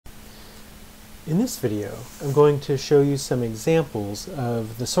In this video, I'm going to show you some examples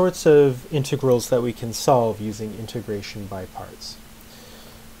of the sorts of integrals that we can solve using integration by parts.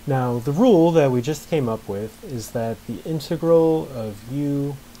 Now, the rule that we just came up with is that the integral of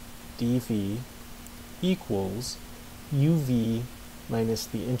u dv equals uv minus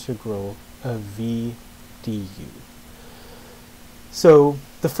the integral of v du. So,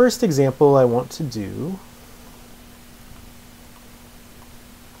 the first example I want to do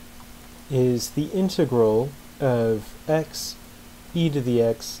is the integral of x e to the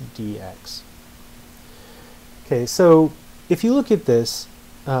x dx. Okay, so if you look at this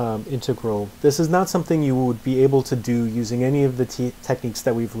integral, this is not something you would be able to do using any of the techniques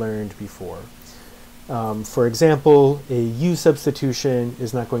that we've learned before. For example, a u substitution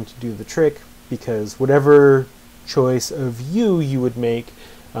is not going to do the trick because whatever choice of u you would make,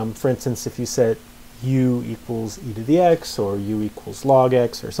 for instance, if you set u equals e to the x or u equals log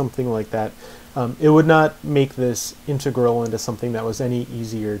x or something like that, it would not make this integral into something that was any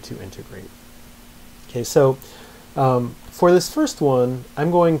easier to integrate. Okay, so for this first one,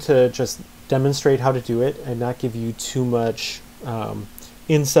 I'm going to just demonstrate how to do it and not give you too much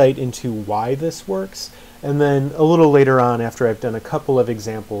insight into why this works. And then a little later on, after I've done a couple of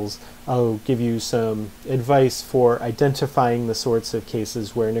examples, I'll give you some advice for identifying the sorts of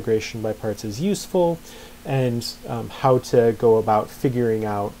cases where integration by parts is useful and how to go about figuring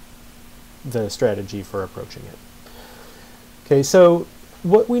out the strategy for approaching it. Okay, so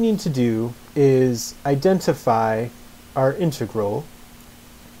what we need to do is identify our integral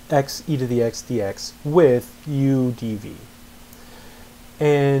x e to the x dx with u dv.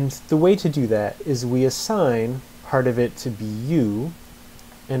 And the way to do that is we assign part of it to be u,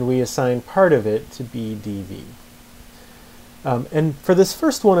 and we assign part of it to be dv. And for this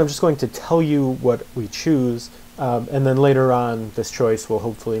first one, I'm just going to tell you what we choose, and then later on, this choice will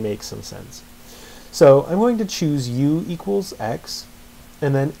hopefully make some sense. So I'm going to choose u equals x,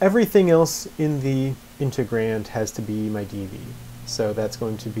 and then everything else in the integrand has to be my dv. So that's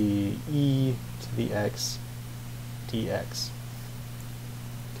going to be e to the x dx.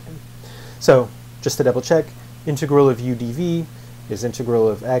 So, just to double check, integral of u dv is integral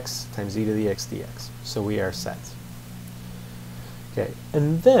of x times e to the x dx. So we are set. Okay,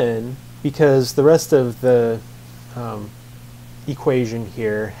 and then, because the rest of the equation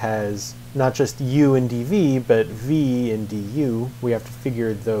here has not just u and dv, but v and du, we have to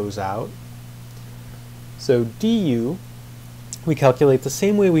figure those out. So du, we calculate the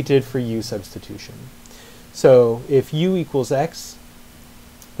same way we did for u substitution. So if u equals x,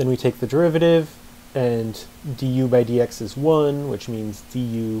 then we take the derivative, and du by dx is 1, which means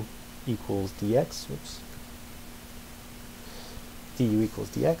du equals dx. Oops. Du equals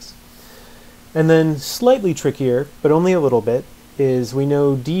dx. And then slightly trickier, but only a little bit, is we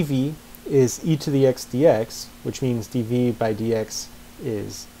know dv is e to the x dx, which means dv by dx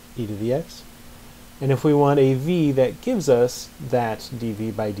is e to the x. And if we want a v that gives us that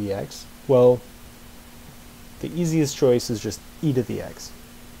dv by dx, well, the easiest choice is just e to the x.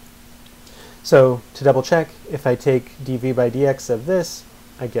 So to double check, if I take dv by dx of this,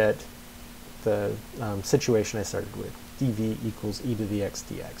 I get the situation I started with, dv equals e to the x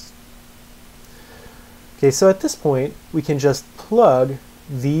dx. Okay, so at this point, we can just plug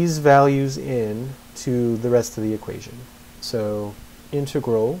these values in to the rest of the equation. So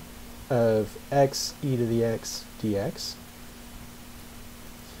integral of x e to the x dx,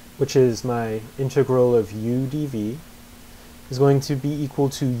 which is my integral of u dv, is going to be equal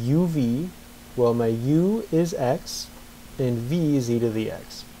to uv. Well, my u is x, and v is e to the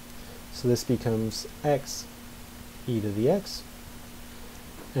x. So this becomes x e to the x,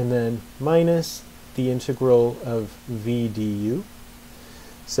 and then minus the integral of v du.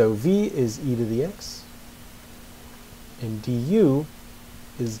 So v is e to the x, and du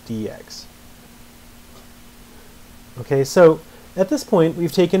is dx. Okay, so at this point,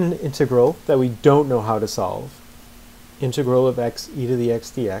 we've taken an integral that we don't know how to solve, integral of x e to the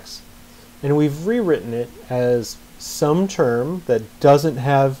x dx, and we've rewritten it as some term that doesn't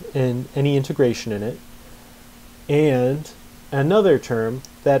have any integration in it, and another term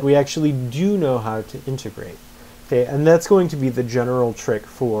that we actually do know how to integrate. Okay, and that's going to be the general trick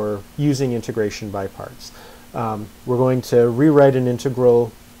for using integration by parts. We're going to rewrite an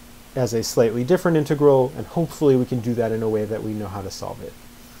integral as a slightly different integral, and hopefully we can do that in a way that we know how to solve it.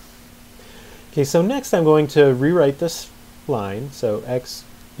 Okay, so next I'm going to rewrite this line, so x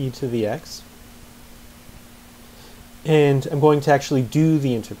e to the x, and I'm going to actually do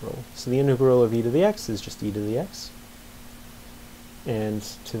the integral. So the integral of e to the x is just e to the x, and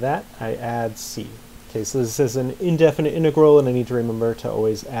to that I add c. Okay, so this is an indefinite integral, and I need to remember to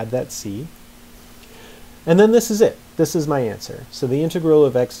always add that c. And then this is it. This is my answer. So the integral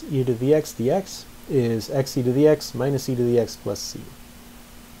of x e to the x dx is x e to the x minus e to the x plus c.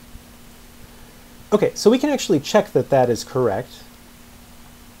 Okay, so we can actually check that that is correct.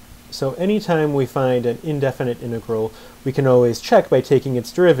 So anytime we find an indefinite integral, we can always check by taking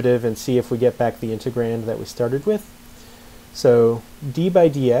its derivative and see if we get back the integrand that we started with. So d by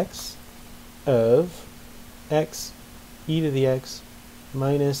dx of x e to the x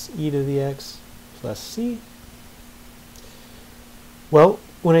minus e to the x plus c. Well,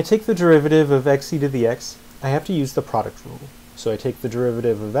 when I take the derivative of x e to the x, I have to use the product rule. So I take the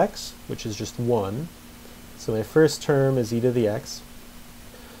derivative of x, which is just 1. So my first term is e to the x.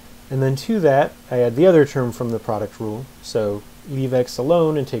 And then to that, I add the other term from the product rule. So leave x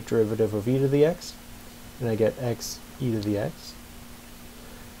alone and take derivative of e to the x. And I get x e to the x.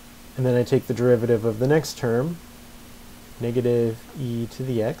 And then I take the derivative of the next term, negative e to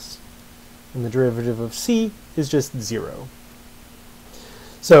the x. And the derivative of c is just 0.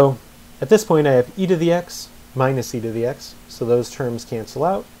 So at this point, I have e to the x minus e to the x. So those terms cancel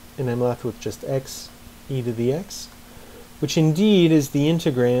out, and I'm left with just x e to the x, which indeed is the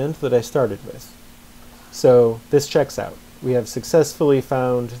integrand that I started with. So this checks out. We have successfully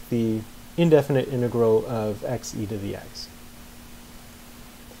found the indefinite integral of x e to the x.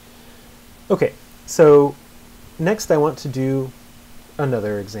 Okay, so next I want to do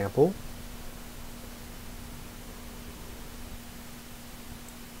another example.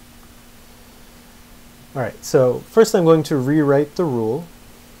 All right, so first I'm going to rewrite the rule.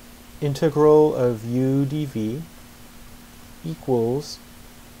 Integral of u dv equals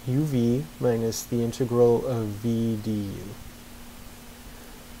uv minus the integral of v du.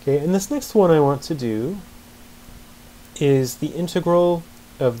 Okay, and this next one I want to do is the integral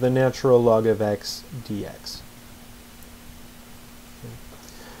of the natural log of x dx. Okay.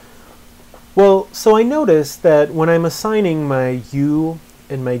 Well, so I notice that when I'm assigning my u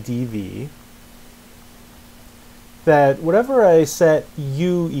and my dv, that whatever I set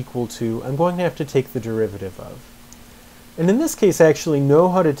u equal to, I'm going to have to take the derivative of. And in this case, I actually know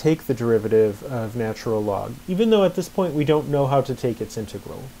how to take the derivative of natural log, even though at this point we don't know how to take its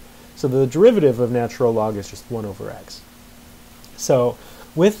integral. So the derivative of natural log is just 1 over x. So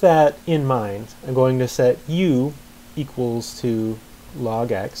with that in mind, I'm going to set u equals to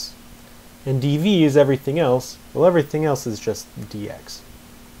log x, and dv is everything else. Well, everything else is just dx.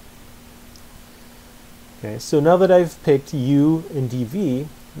 Okay, so now that I've picked u and dv,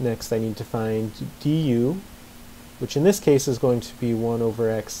 next I need to find du, which in this case is going to be 1 over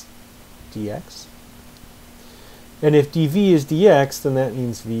x dx. And if dv is dx, then that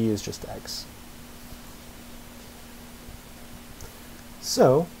means v is just x.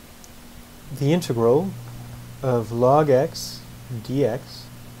 So the integral of log x dx,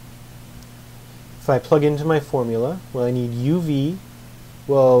 if I plug into my formula, well, I need uv.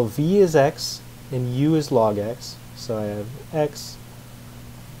 Well, v is x, and u is log x, so I have x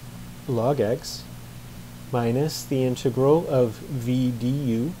log x minus the integral of v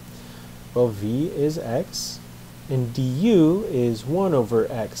du. Well, v is x, and du is 1 over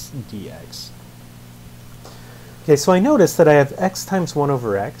x dx. Okay, so I notice that I have x times 1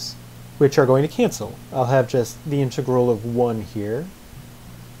 over x, which are going to cancel. I'll have just the integral of 1 here.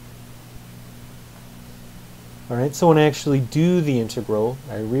 All right, so when I actually do the integral,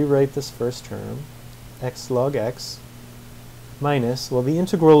 I rewrite this first term, x log x minus, well, the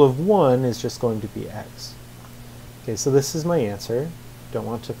integral of 1 is just going to be x. Okay, so this is my answer. Don't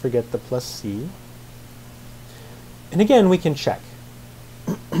want to forget the plus c. And again, we can check.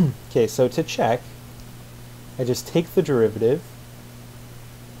 Okay, so to check, I just take the derivative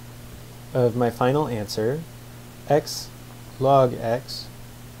of my final answer, x log x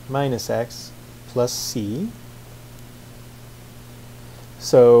minus x plus c.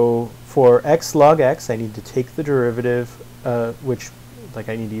 So for x log x, I need to take the derivative, which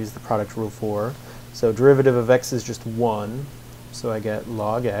I need to use the product rule for. So derivative of x is just 1, so I get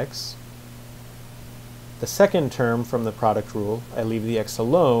log x. The second term from the product rule, I leave the x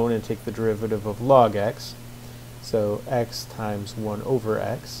alone and take the derivative of log x. So x times 1 over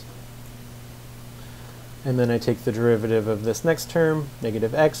x. And then I take the derivative of this next term,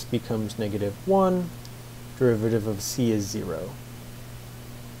 negative x becomes negative 1. Derivative of c is 0.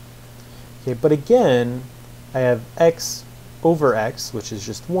 Okay, but again, I have x over x, which is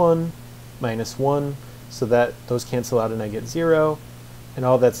just 1, minus 1, so that those cancel out and I get 0, and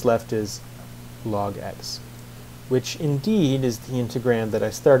all that's left is log x, which indeed is the integrand that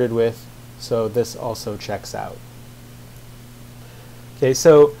I started with, so this also checks out. Okay,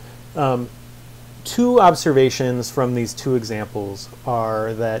 so two observations from these two examples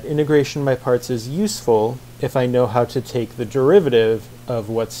are that integration by parts is useful if I know how to take the derivative of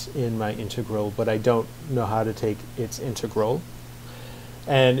what's in my integral, but I don't know how to take its integral.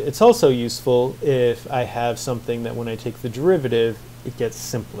 And it's also useful if I have something that when I take the derivative, it gets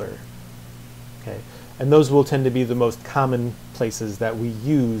simpler. Okay? And those will tend to be the most common places that we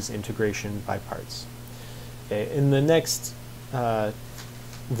use integration by parts. Okay? In the next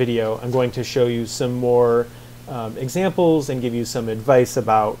video, I'm going to show you some more examples and give you some advice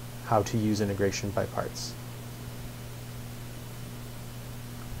about how to use integration by parts.